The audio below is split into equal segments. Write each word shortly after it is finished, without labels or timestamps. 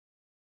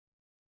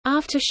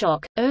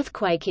Aftershock,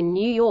 Earthquake in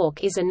New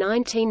York is a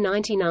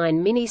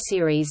 1999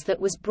 miniseries that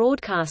was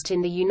broadcast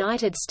in the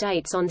United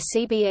States on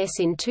CBS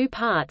in two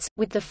parts,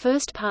 with the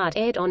first part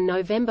aired on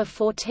November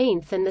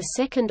 14 and the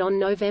second on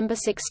November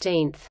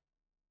 16.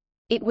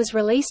 It was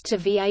released to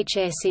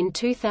VHS in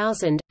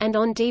 2000, and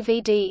on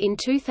DVD in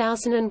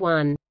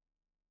 2001.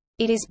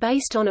 It is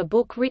based on a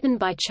book written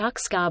by Chuck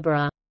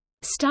Scarborough.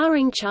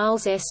 Starring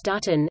Charles S.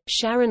 Dutton,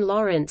 Sharon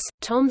Lawrence,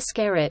 Tom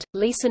Skerritt,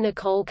 Lisa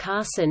Nicole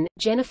Carson,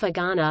 Jennifer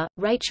Garner,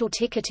 Rachel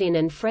Ticotin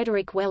and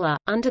Frederick Weller,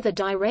 under the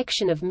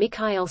direction of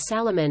Michael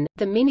Salomon,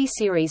 the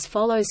miniseries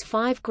follows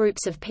 5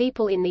 groups of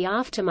people in the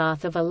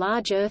aftermath of a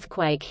large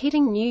earthquake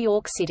hitting New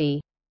York City.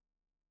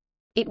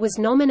 It was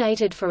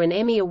nominated for an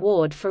Emmy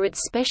Award for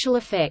its special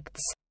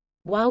effects.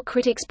 While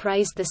critics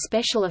praised the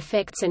special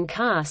effects and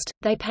cast,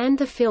 they panned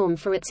the film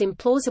for its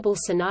implausible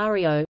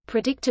scenario,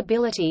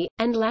 predictability,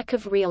 and lack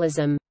of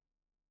realism.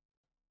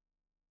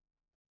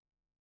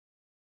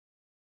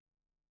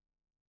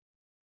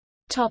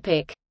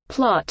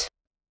 Plot.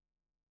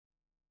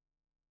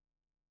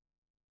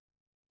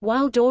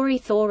 While Dory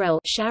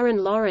Thorell,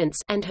 Sharon Lawrence,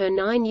 and her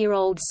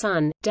 9-year-old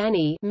son,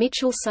 Danny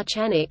Mitchell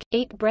Suchanek,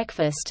 eat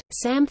breakfast,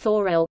 Sam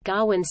Thorell,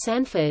 Garwin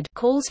Sanford,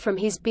 calls from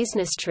his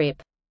business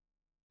trip.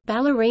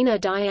 Ballerina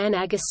Diane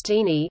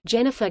Agostini,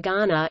 Jennifer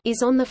Garner,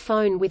 is on the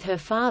phone with her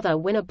father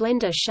when a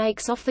blender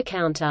shakes off the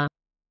counter.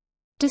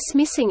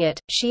 Dismissing it,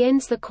 she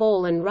ends the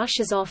call and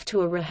rushes off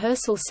to a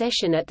rehearsal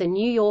session at the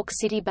New York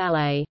City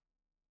Ballet.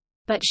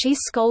 But she's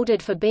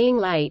scolded for being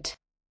late.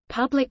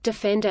 Public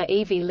defender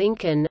Evie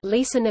Lincoln,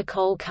 Lisa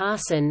Nicole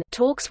Carson,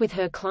 talks with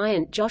her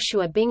client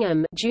Joshua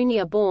Bingham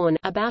Jr. Bourne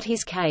about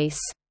his case.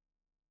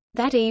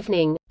 That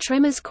evening,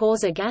 tremors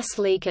cause a gas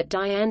leak at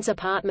Diane's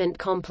apartment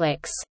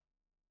complex.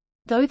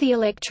 Though the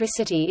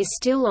electricity is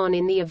still on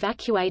in the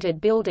evacuated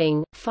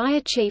building,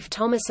 Fire Chief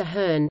Thomas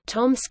Ahern,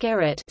 Tom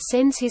Skerritt,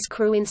 sends his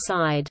crew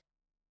inside.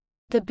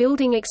 The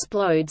building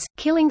explodes,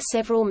 killing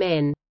several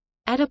men.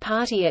 At a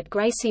party at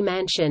Gracie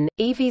Mansion,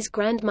 Evie's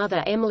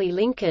grandmother Emily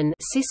Lincoln,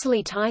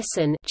 Cicely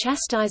Tyson,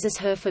 chastises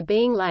her for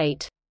being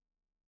late.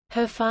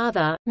 Her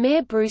father,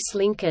 Mayor Bruce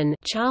Lincoln,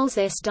 Charles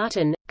S.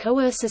 Dutton,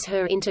 coerces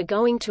her into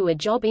going to a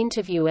job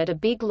interview at a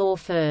big law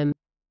firm.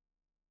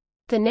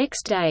 The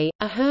next day,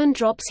 Ahern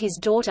drops his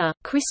daughter,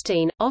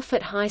 Christine, off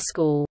at high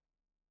school.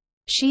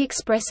 She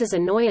expresses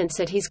annoyance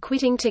at his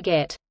quitting to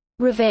get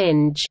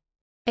revenge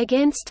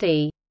against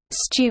the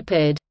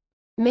stupid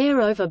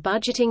mayor over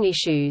budgeting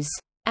issues.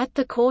 At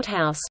the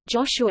courthouse,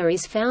 Joshua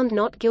is found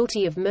not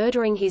guilty of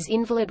murdering his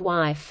invalid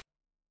wife.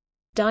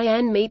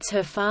 Diane meets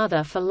her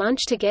father for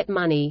lunch to get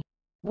money.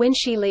 When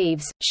she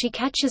leaves, she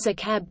catches a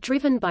cab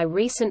driven by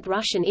recent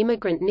Russian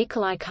immigrant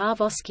Nikolai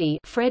Karvosky,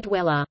 Fred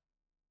Weller.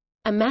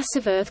 A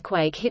massive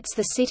earthquake hits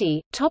the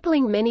city,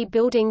 toppling many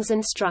buildings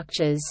and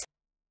structures.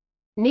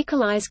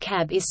 Nikolai's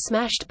cab is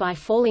smashed by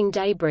falling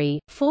debris,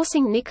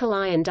 forcing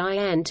Nikolai and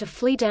Diane to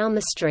flee down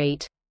the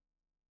street.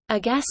 A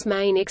gas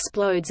main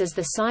explodes as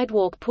the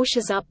sidewalk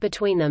pushes up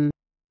between them.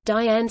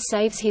 Diane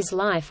saves his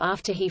life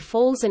after he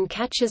falls and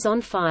catches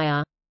on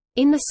fire.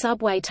 In the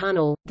subway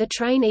tunnel, the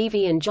train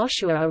Evie and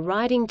Joshua are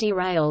riding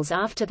derails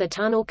after the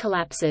tunnel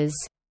collapses.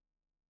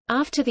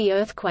 After the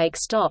earthquake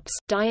stops,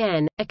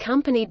 Diane,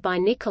 accompanied by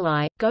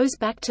Nikolai, goes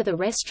back to the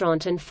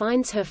restaurant and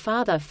finds her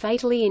father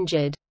fatally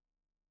injured.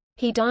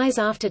 He dies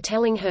after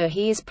telling her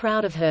he is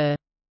proud of her.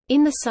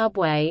 In the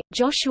subway,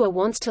 Joshua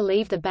wants to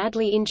leave the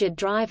badly injured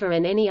driver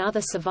and any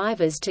other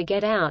survivors to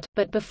get out,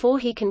 but before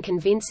he can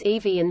convince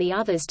Evie and the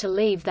others to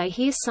leave, they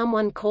hear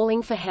someone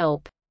calling for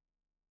help.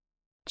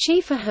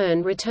 Chief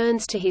Ahern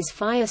returns to his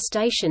fire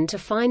station to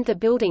find the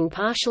building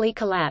partially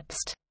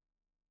collapsed.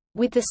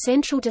 With the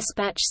central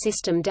dispatch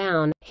system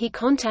down, he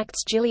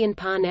contacts Gillian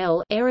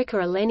Parnell, Erica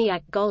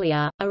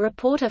Eleniak-Golia, a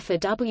reporter for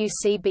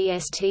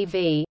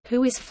WCBS-TV,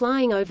 who is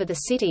flying over the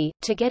city,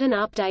 to get an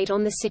update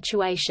on the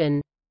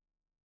situation.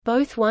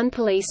 Both One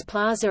Police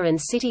Plaza and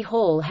City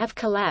Hall have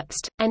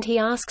collapsed, and he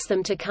asks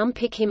them to come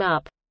pick him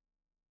up.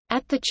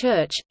 At the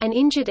church, an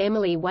injured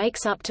Emily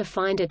wakes up to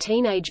find a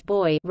teenage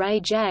boy, Ray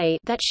J.,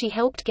 that she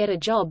helped get a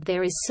job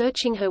there is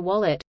searching her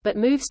wallet, but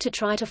moves to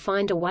try to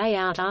find a way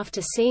out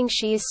after seeing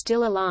she is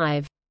still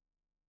alive.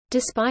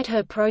 Despite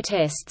her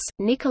protests,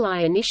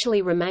 Nikolai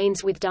initially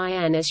remains with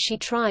Diane as she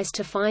tries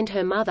to find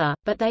her mother,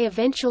 but they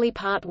eventually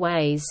part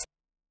ways.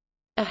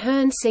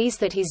 Ahern sees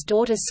that his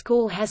daughter's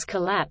school has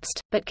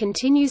collapsed, but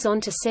continues on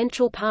to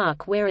Central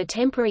Park where a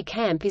temporary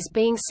camp is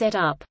being set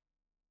up.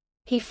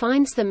 He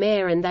finds the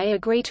mayor and they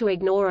agree to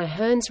ignore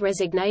Ahern's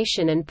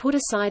resignation and put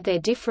aside their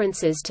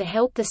differences to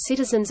help the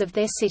citizens of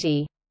their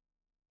city.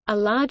 A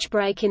large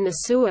break in the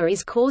sewer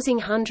is causing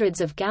hundreds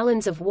of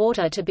gallons of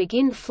water to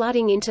begin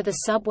flooding into the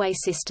subway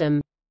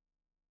system.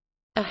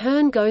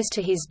 Ahern goes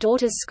to his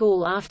daughter's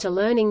school after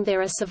learning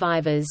there are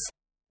survivors.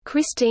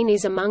 Christine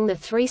is among the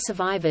 3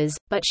 survivors,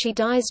 but she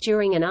dies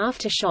during an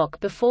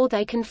aftershock before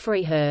they can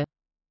free her.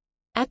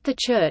 At the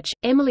church,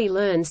 Emily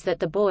learns that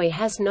the boy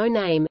has no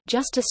name,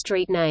 just a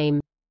street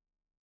name.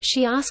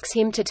 She asks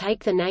him to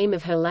take the name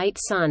of her late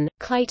son,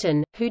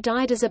 Clayton, who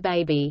died as a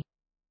baby.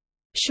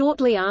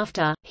 Shortly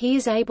after, he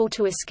is able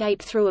to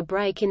escape through a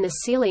break in the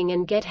ceiling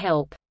and get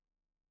help.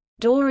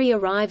 Dory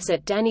arrives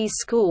at Danny's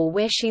school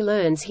where she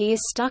learns he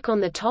is stuck on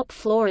the top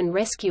floor and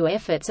rescue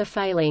efforts are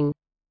failing.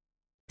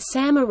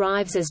 Sam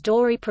arrives as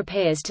Dory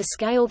prepares to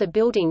scale the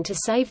building to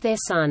save their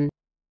son.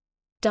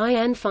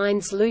 Diane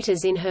finds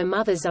looters in her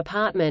mother's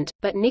apartment,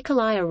 but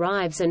Nikolai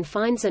arrives and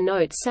finds a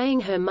note saying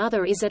her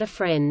mother is at a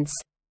friend's.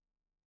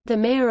 The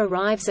mayor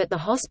arrives at the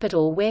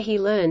hospital where he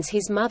learns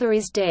his mother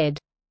is dead.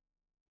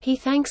 He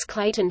thanks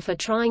Clayton for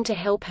trying to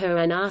help her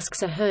and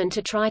asks Ahern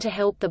to try to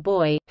help the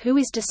boy, who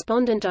is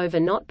despondent over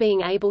not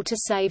being able to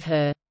save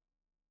her.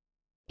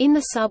 In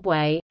the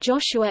subway,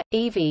 Joshua,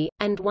 Evie,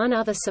 and one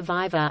other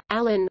survivor,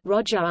 Alan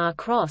Roger R.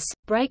 Cross,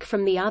 break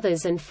from the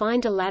others and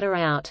find a ladder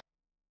out.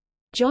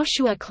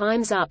 Joshua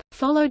climbs up,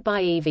 followed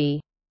by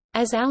Evie.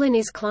 As Alan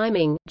is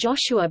climbing,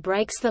 Joshua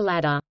breaks the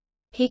ladder.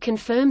 He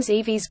confirms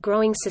Evie's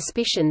growing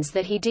suspicions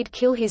that he did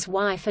kill his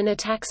wife and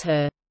attacks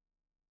her.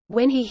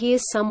 When he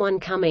hears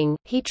someone coming,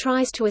 he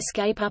tries to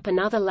escape up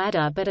another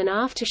ladder but an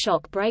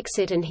aftershock breaks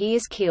it and he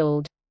is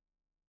killed.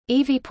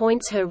 Evie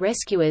points her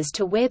rescuers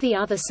to where the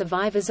other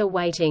survivors are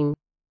waiting.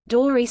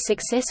 Dory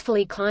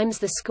successfully climbs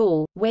the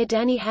school, where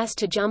Danny has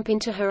to jump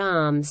into her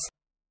arms.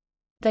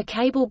 The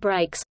cable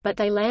breaks, but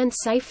they land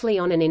safely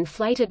on an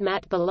inflated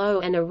mat below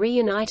and are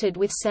reunited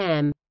with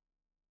Sam.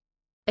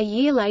 A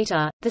year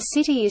later, the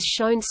city is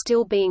shown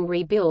still being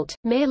rebuilt.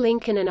 Mayor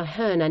Lincoln and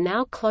Ahern are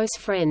now close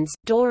friends.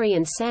 Dory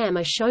and Sam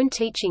are shown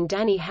teaching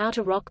Danny how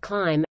to rock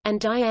climb, and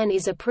Diane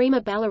is a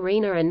prima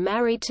ballerina and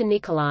married to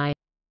Nikolai.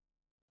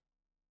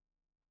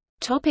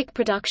 Topic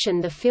production.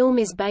 The film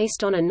is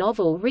based on a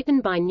novel written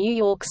by New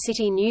York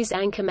City news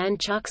anchorman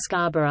Chuck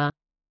Scarborough.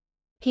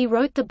 He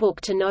wrote the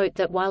book to note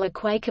that while a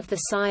quake of the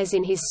size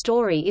in his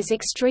story is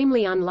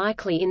extremely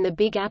unlikely in the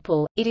Big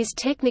Apple, it is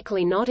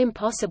technically not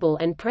impossible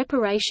and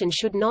preparation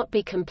should not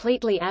be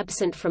completely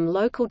absent from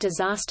local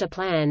disaster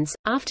plans.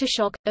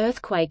 Aftershock,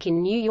 Earthquake in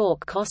New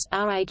York cost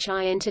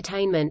RHI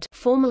Entertainment,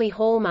 formerly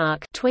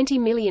Hallmark, $20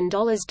 million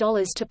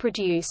to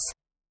produce.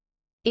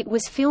 It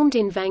was filmed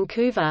in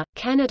Vancouver,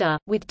 Canada,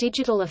 with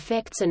digital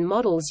effects and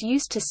models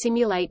used to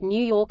simulate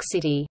New York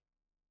City.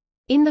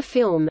 In the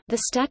film,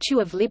 the Statue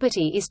of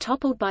Liberty is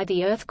toppled by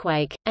the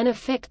earthquake, an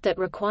effect that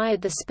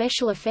required the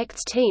special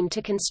effects team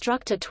to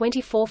construct a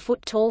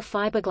 24-foot-tall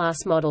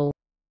fiberglass model.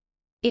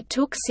 It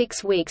took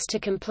 6 weeks to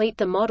complete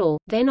the model,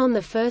 then on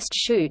the first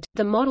shoot,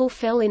 the model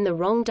fell in the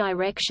wrong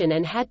direction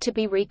and had to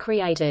be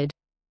recreated.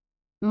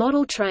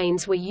 Model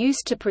trains were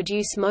used to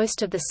produce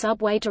most of the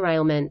subway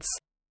derailments.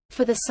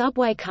 For the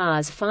subway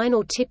car's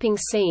final tipping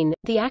scene,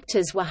 the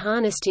actors were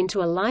harnessed into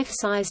a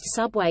life-sized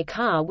subway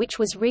car which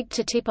was rigged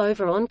to tip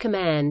over on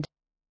command.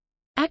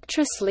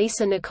 Actress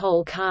Lisa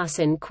Nicole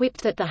Carson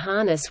quipped that the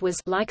harness was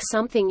like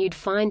something you'd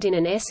find in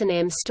an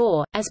S&M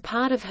store. As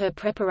part of her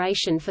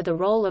preparation for the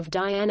role of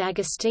Diane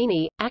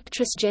Agostini,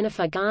 actress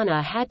Jennifer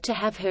Garner had to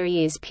have her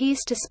ears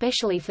pierced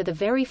especially for the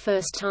very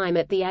first time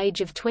at the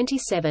age of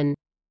 27.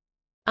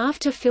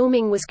 After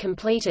filming was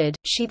completed,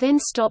 she then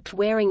stopped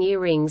wearing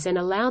earrings and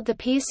allowed the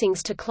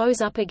piercings to close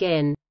up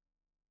again.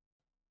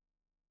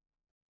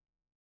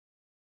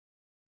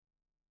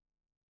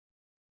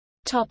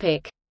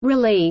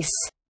 Release.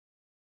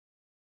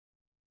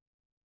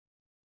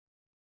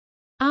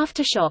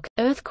 Aftershock,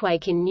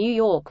 Earthquake in New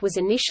York was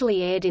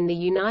initially aired in the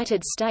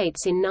United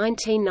States in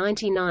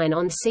 1999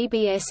 on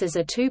CBS as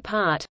a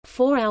 2-part,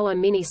 4-hour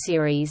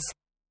miniseries.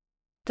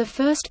 The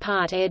first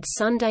part aired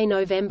Sunday,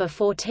 November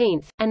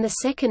 14, and the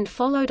second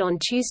followed on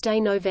Tuesday,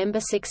 November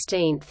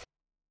 16.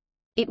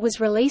 It was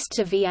released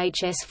to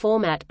VHS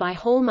format by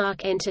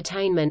Hallmark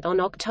Entertainment on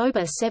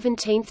October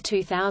 17,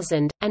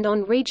 2000, and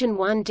on Region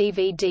 1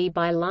 DVD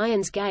by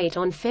Lionsgate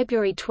on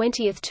February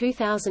 20,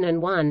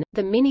 2001.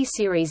 The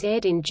miniseries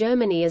aired in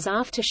Germany as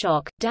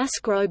Aftershock, Das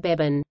große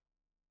Beben.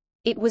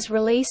 It was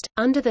released,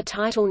 under the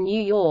title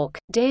New York,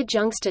 Der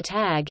Jüngste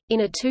Tag,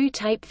 in a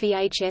 2-tape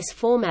VHS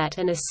format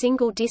and a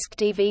single-disc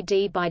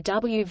DVD by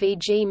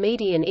WVG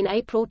Medion in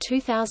April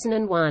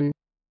 2001.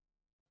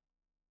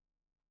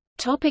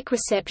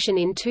 Reception.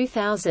 In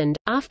 2000,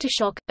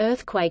 Aftershock,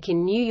 Earthquake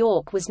in New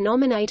York was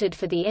nominated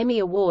for the Emmy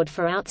Award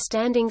for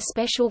Outstanding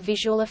Special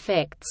Visual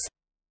Effects.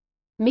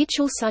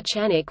 Mitchell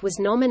Suchanek was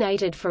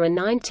nominated for a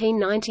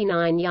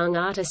 1999 Young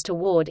Artist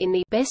Award in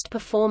the Best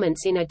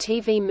Performance in a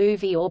TV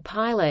Movie or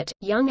Pilot,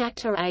 Young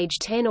Actor Age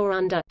 10 or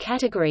Under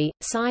category.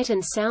 Sight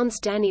and Sounds.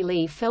 Danny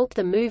Lee felt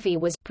the movie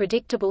was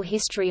predictable,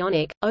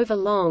 histrionic,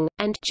 overlong,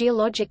 and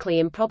geologically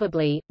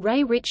improbably.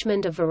 Ray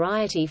Richmond of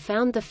Variety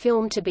found the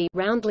film to be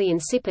roundly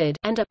insipid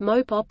and a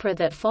mope opera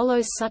that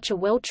follows such a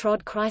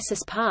well-trod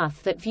crisis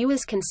path that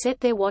viewers can set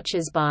their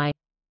watches by.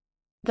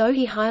 Though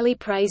he highly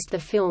praised the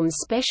film's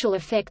special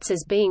effects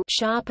as being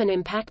sharp and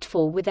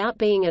impactful without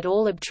being at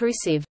all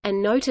obtrusive,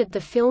 and noted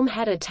the film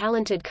had a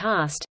talented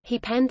cast, he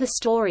panned the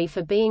story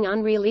for being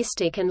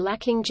unrealistic and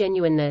lacking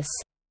genuineness.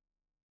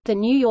 The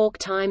New York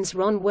Times'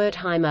 Ron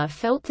Wertheimer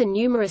felt the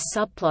numerous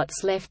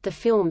subplots left the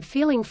film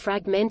feeling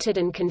fragmented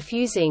and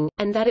confusing,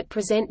 and that it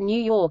present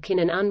New York in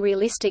an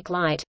unrealistic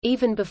light,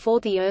 even before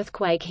the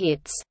earthquake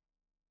hits.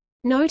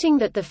 Noting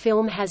that the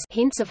film has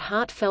hints of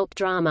heartfelt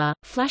drama,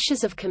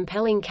 flashes of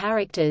compelling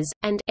characters,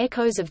 and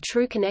echoes of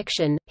true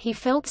connection, he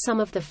felt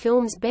some of the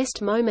film's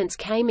best moments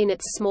came in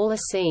its smaller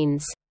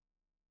scenes.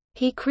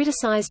 He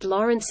criticized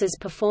Lawrence's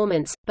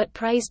performance, but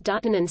praised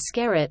Dutton and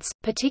Skerritt's,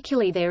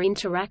 particularly their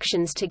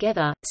interactions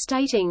together,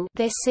 stating,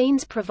 "Their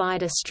scenes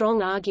provide a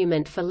strong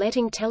argument for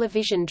letting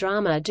television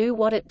drama do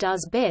what it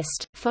does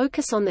best,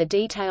 focus on the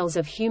details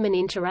of human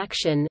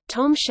interaction."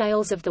 Tom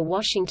Shales of The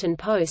Washington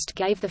Post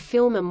gave the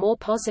film a more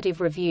positive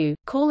review,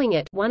 calling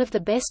it one of the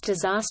best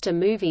disaster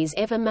movies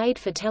ever made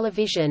for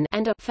television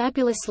and a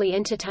fabulously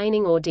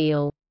entertaining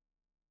ordeal.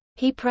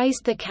 He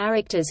praised the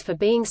characters for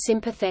being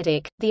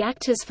sympathetic, the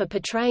actors for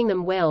portraying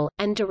them well,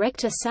 and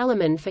director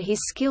Salomon for his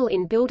skill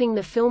in building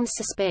the film's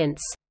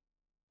suspense.